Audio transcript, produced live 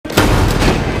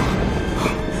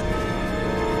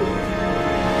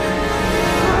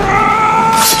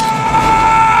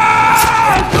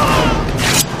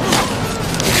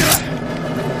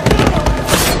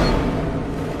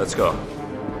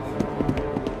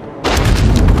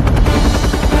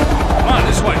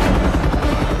This way.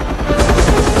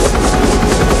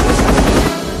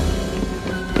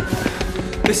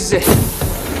 This is it.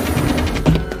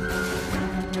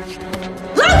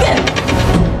 Logan!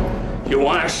 You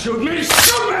want to shoot me?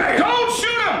 Shoot me! Don't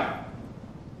shoot him!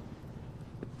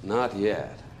 Not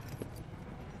yet.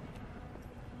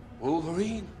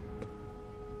 Wolverine?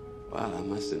 Well, I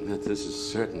must admit, this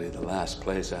is certainly the last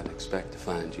place I'd expect to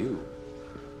find you.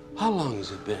 How long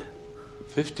has it been?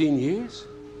 15 years?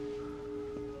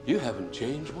 You haven't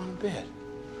changed one bit.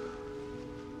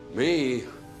 Me,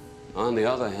 on the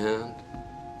other hand,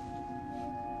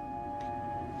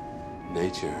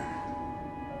 nature.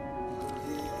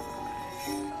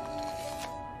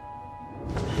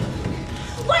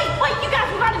 Wait, you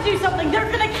guys, we gotta do something.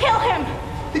 They're gonna kill him.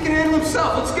 He can handle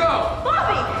himself. Let's go.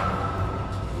 Bobby!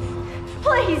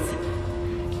 Please.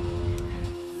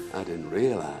 I didn't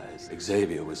realize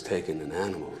Xavier was taking in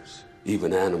animals,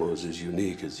 even animals as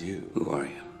unique as you. Who are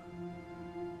you?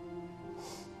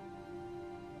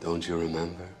 Don't you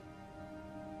remember?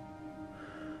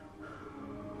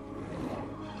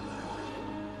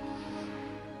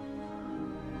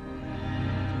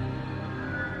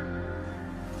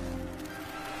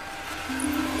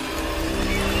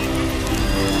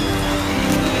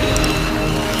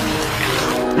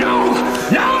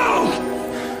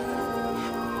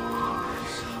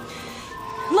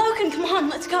 Logan, come on,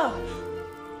 let's go.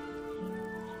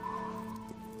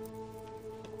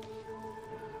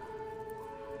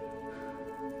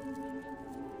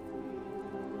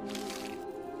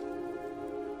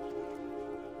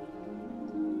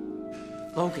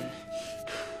 Logan.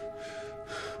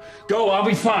 Go, I'll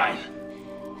be fine.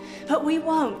 But we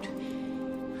won't.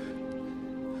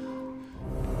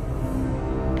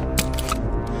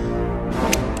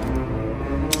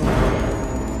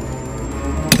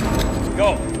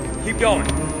 Go. Keep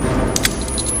going.